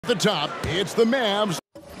At the top, it's the Mavs.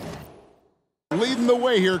 Leading the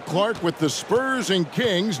way here, Clark, with the Spurs and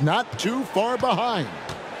Kings not too far behind.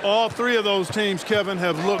 All three of those teams, Kevin,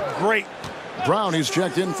 have looked great. Brown is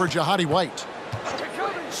checked in for Jahadi White.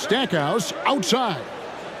 Stackhouse outside.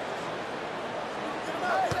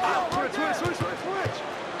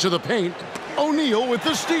 To the paint. O'Neal with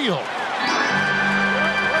the steal.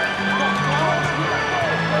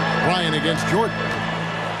 Bryant against Jordan.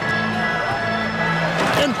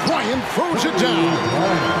 And Bryant throws it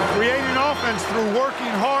down. Creating offense through working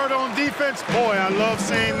hard on defense. Boy, I love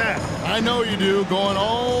seeing that. I know you do, going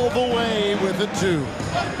all the way with it, too.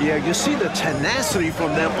 Yeah, you see the tenacity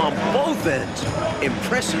from them on both ends.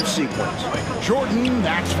 Impressive sequence. Jordan,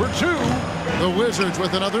 that's for two. The Wizards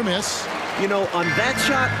with another miss. You know, on that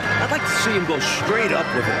shot, I'd like to see him go straight up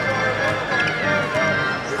with it.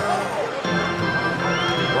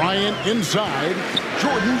 Bryant inside.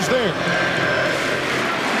 Jordan's there.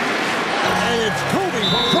 And it's Kobe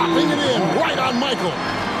dropping it in right on Michael.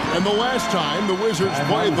 And the last time the Wizards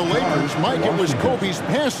played the Lakers, Mike, it was Kobe's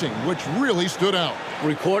passing which really stood out.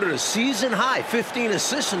 Recorded a season-high 15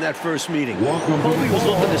 assists in that first meeting. Kobe was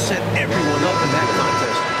looking to set everyone up in that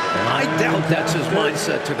contest. I doubt that's his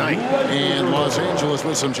mindset tonight. And Los Angeles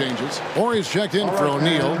with some changes. Horry's checked in for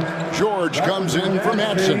O'Neal. George comes in for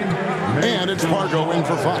Madsen. And it's Fargo in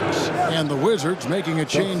for Fox. And the Wizards making a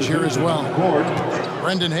change here as well.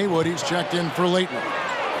 Brendan Haywood, he's checked in for Leighton.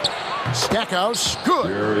 Stackhouse,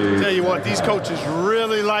 good. Tell you what, these coaches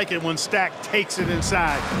really like it when Stack takes it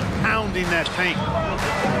inside, pounding that paint.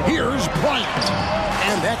 Here's Bryant.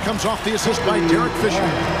 And that comes off the assist by Derek Fisher.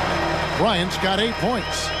 Bryant's got 8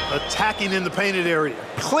 points. Attacking in the painted area.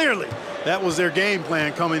 Clearly, that was their game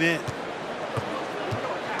plan coming in.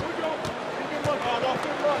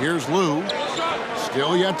 Here's Lou.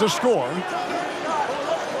 Still yet to score.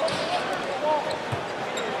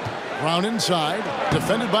 Brown inside.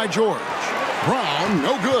 Defended by George. Brown,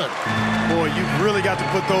 no good. Boy, you've really got to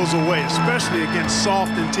put those away, especially against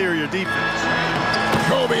soft interior defense.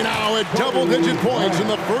 Kobe now at double-digit points in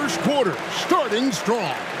the first quarter. Starting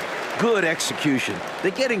strong. Good execution. They're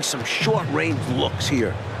getting some short-range looks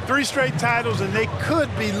here. 3 straight titles, and they could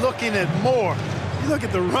be looking at more. You look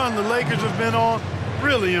at the run the Lakers have been on,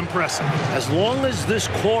 really impressive. As long as this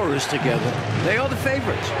core is together, they are the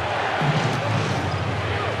favorites.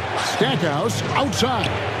 Stackhouse outside.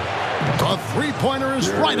 A three-pointer is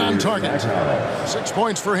right on target. 6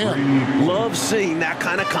 points for him. Love seeing that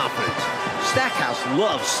kind of confidence. Stackhouse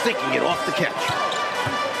loves sticking it off the catch.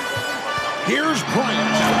 Here's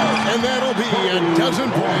Bryant, and that'll be a dozen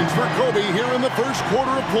points for Kobe here in the first quarter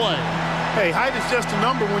of play. Hey, height is just a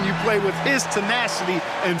number when you play with his tenacity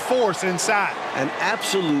and force inside. An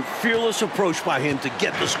absolute fearless approach by him to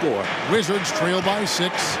get the score. Wizards trail by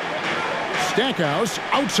 6. Stackhouse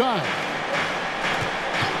outside.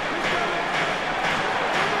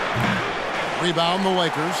 Rebound the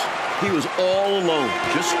Lakers. He was all alone,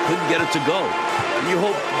 just couldn't get it to go. And you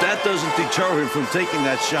hope that doesn't deter him from taking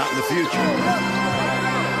that shot in the future.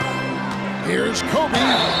 Here's Kobe,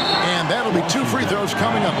 and that'll be 2 free throws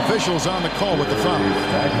coming up. Officials on the call with the foul.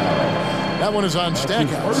 That one is on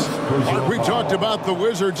Stackhouse. Mark, we talked about the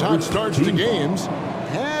Wizards' hot starts to games.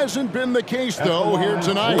 Hasn't been the case, though, here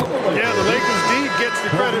tonight. Yeah, the Lakers' D gets the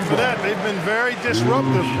credit for that. They've been very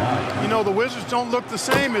disruptive. You know, the Wizards don't look the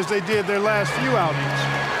same as they did their last few outings.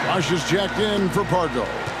 Rush is checked in for Pargo.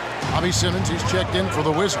 Bobby Simmons, he's checked in for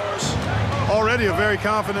the Wizards. Already a very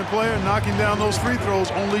confident player. Knocking down those free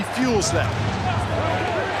throws only fuels that.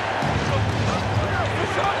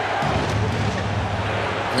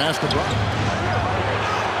 Pass to Brown.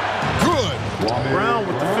 Good. Brown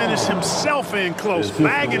with the finish himself in close,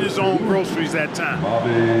 bagging his own groceries that time.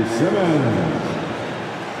 Bobby Simmons.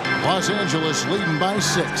 Los Angeles leading by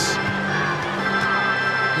 6.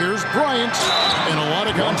 Here's Bryant, and a lot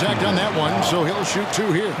of contact on that one, so he'll shoot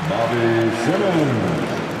 2 here. Bobby Simmons.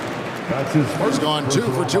 That's his first. He's gone 2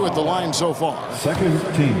 for 2 at the line so far. Second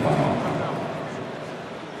team foul.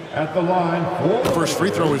 At the line for The first free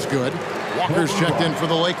throw is good. Walker's checked in for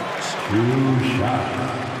the Lakers. 2 shots.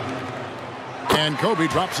 And Kobe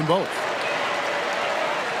drops them both.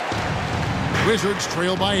 Wizards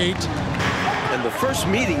trail by 8. And the first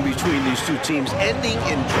meeting between these two teams ending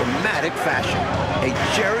in dramatic fashion. A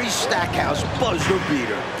Jerry Stackhouse buzzer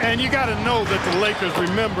beater. And you got to know that the Lakers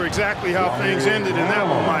remember exactly how things ended in that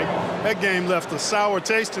one, Mike. That game left a sour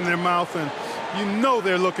taste in their mouth, and you know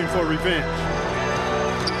they're looking for revenge.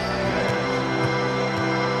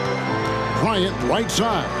 Bryant right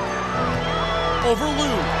side. Over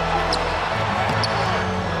Lou.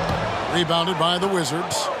 Rebounded by the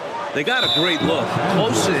Wizards. They got a great look.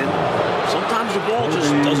 Close in. Sometimes Sometimes the ball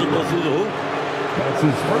just doesn't go through the hoop. That's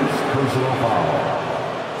his first personal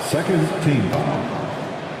foul. Second team foul.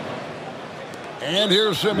 And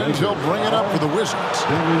here's Simmons. He'll bring it up for the Wizards.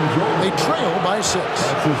 They trail by 6.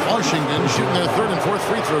 Washington shooting their third and fourth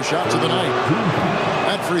free throw shots of the night.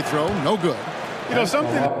 That free throw, no good. You know,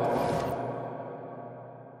 something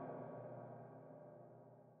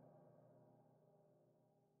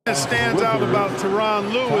that stands out about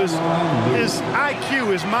Tyronn Lue is his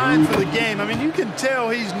IQ, his mind for the game. I mean, you can tell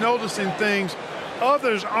he's noticing things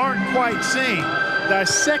others aren't quite seeing,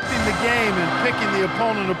 dissecting the game and picking the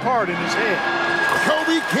opponent apart in his head.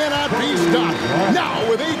 Kobe cannot be stopped. Now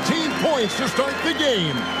with 18 points to start the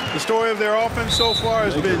game. The story of their offense so far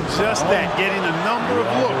has been just that, getting a number of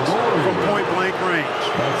looks from point-blank range.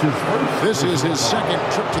 This is his second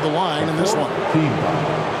trip to the line in this one.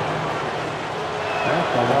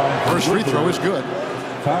 First free throw is good.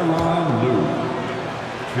 Tyronn Lue.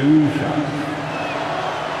 2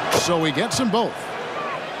 shots. So he gets them both.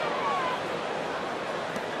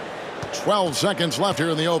 12 seconds left here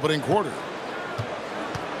in the opening quarter.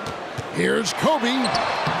 Here's Kobe.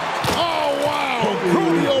 Oh, wow.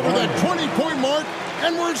 Kobe over that 20-point mark,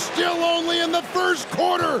 and we're still only in the first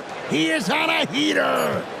quarter. He is on a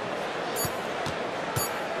heater.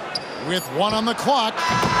 With 1 on the clock,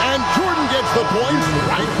 and Jordan gets the points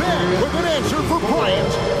right back with an answer for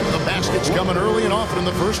Bryant. The basket's coming early and often in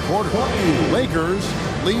the first quarter. Lakers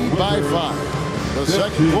lead by 5. The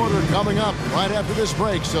second quarter coming up right after this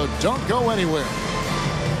break, so don't go anywhere.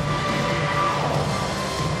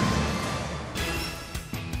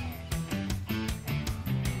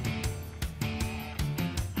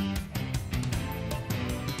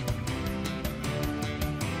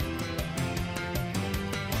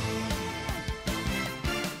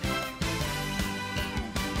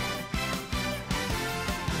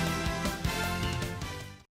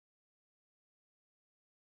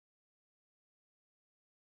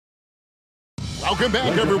 Welcome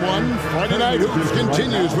back, everyone. Friday Night Hoops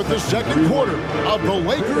continues with the second quarter of the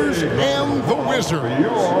Lakers and the Wizards.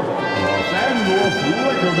 Your Los Angeles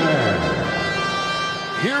Laker man.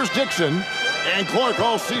 Here's Dixon. And Clark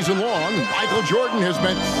all season long. Michael Jordan has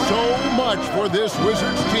meant so much for this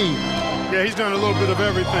Wizards team. Yeah, he's done a little bit of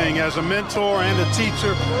everything. As a mentor and a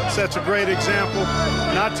teacher, sets a great example.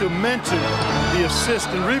 Not to mention the assist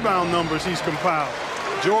and rebound numbers he's compiled.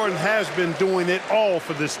 Jordan has been doing it all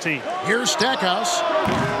for this team. Here's Stackhouse.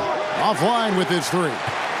 Offline with his 3.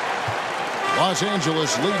 Los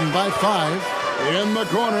Angeles leading by 5. In the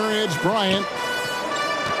corner, it's Bryant.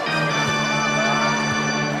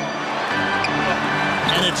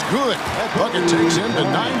 And it's good. That bucket takes him to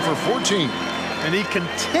 9 for 14. And he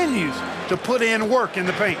continues to put in work in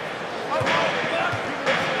the paint.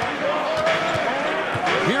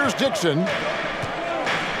 Here's Dixon.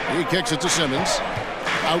 He kicks it to Simmons.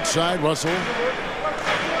 Outside, Russell.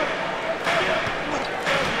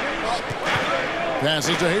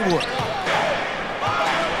 Passes to Hayward.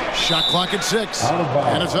 Shot clock at 6.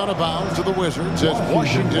 And it's out of bounds to the Wizards as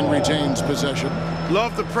Washington retains possession.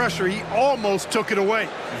 Love the pressure. He almost took it away.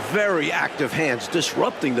 Very active hands,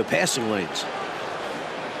 disrupting the passing lanes.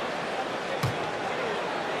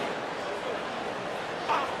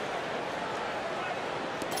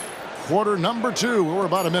 Quarter number 2. We're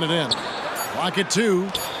about a minute in. Clock at 2.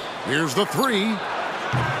 Here's the 3.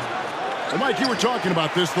 Well, Mike, you were talking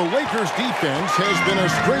about this. The Lakers' defense has been a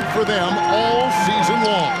strength for them all season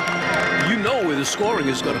long. You know where the scoring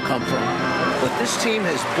is going to come from. But this team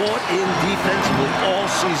has bought in defensively all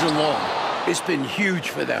season long. It's been huge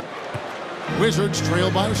for them. Wizards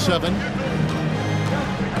trail by 7.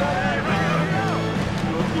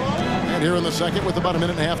 And here in the second with about a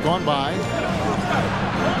minute and a half gone by.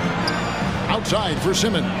 Outside for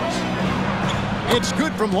Simmons. It's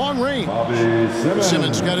good from long range.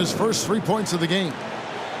 Simmons got his first 3 points of the game.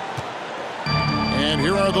 And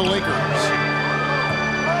here are the Lakers.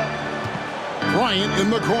 Bryant in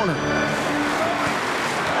the corner.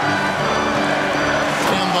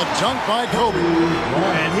 And the dunk by Kobe.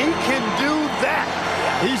 And he can do that.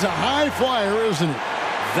 He's a high flyer, isn't he?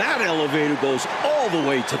 That elevator goes all the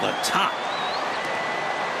way to the top.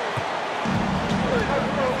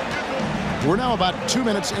 We're now about 2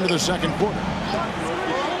 minutes into the second quarter.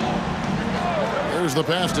 There's the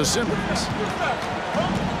pass to Simmons.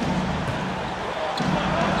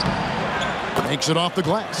 Makes it off the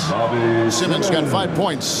glass. Simmons got 5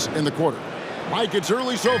 points in the quarter. Mike, it's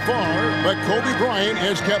early so far, but Kobe Bryant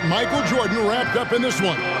has kept Michael Jordan wrapped up in this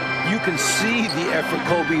one. You can see the effort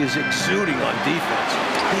Kobe is exuding on defense.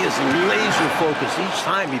 He is laser focused each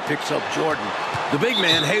time he picks up Jordan. The big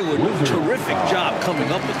man, Hayward, terrific job coming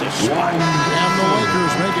up with the spot. And the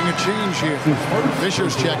Lakers making a change here.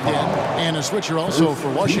 Fisher's checked in, and a switcher also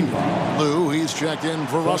for Washington. Lou, he's checked in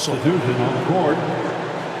for Russell. Substitution on the court.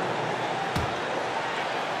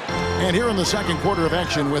 And here in the second quarter of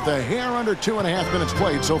action with a hair under 2.5 minutes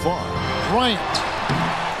played so far. Bryant.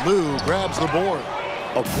 Lou grabs the board.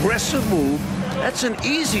 Aggressive move. That's an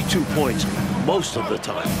easy 2 points most of the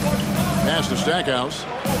time. Pass to Stackhouse.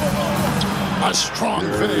 A strong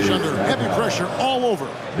finish under heavy pressure all over.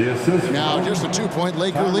 The assist. Now just a 2-point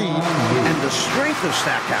Laker lead. And the strength of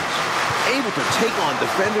Stackhouse, able to take on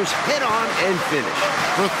defenders head-on and finish.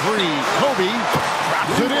 For three, Kobe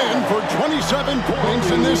drops it in for 27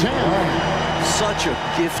 points in this half. Such a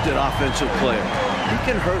gifted offensive player. He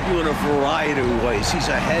can hurt you in a variety of ways. He's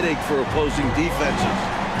a headache for opposing defenses.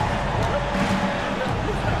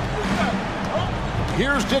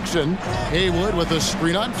 Here's Dixon. Haywood with a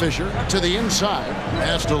screen on Fisher to the inside.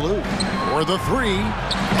 Pass to Lou for the three.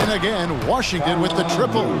 And again, Washington with the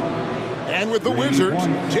triple. And with the Wizards,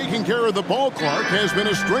 taking care of the ball clock has been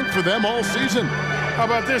a strength for them all season. How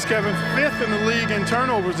about this, Kevin? 5th in the league in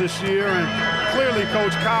turnovers this year, and clearly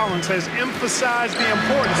Coach Collins has emphasized the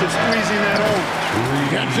importance of squeezing that on.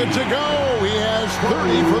 Gets it to go. He has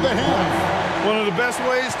 30 for the half. One of the best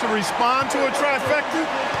ways to respond to a trifecta,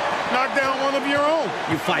 knock down one of your own.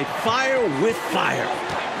 You fight fire with fire.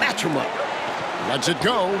 Match him up. Lets it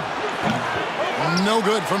go. No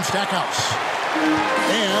good from Stackhouse.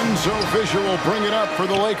 And so Fisher will bring it up for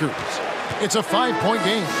the Lakers. It's a 5-point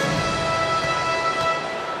game.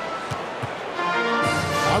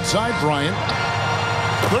 Outside Bryant.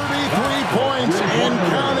 33 points and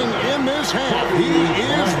counting in this half. He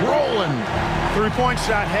is rolling. Three-point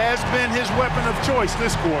shot has been his weapon of choice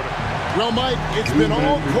this quarter. Well, Mike, it's been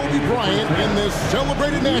all Kobe Bryant in this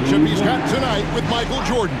celebrated matchup he's got tonight with Michael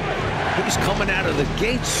Jordan. He's coming out of the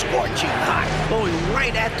gate scorching hot, going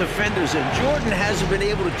right at defenders, and Jordan hasn't been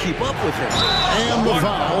able to keep up with him. And the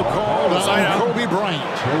foul called on Kobe Bryant.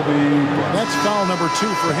 That's foul number 2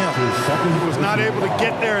 for him. He was not able to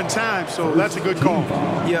get there in time, so that's a good call.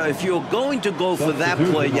 Yeah, if you're going to go for that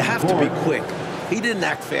play, you have to be quick. He didn't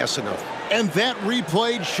act fast enough. And that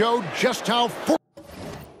replay showed just how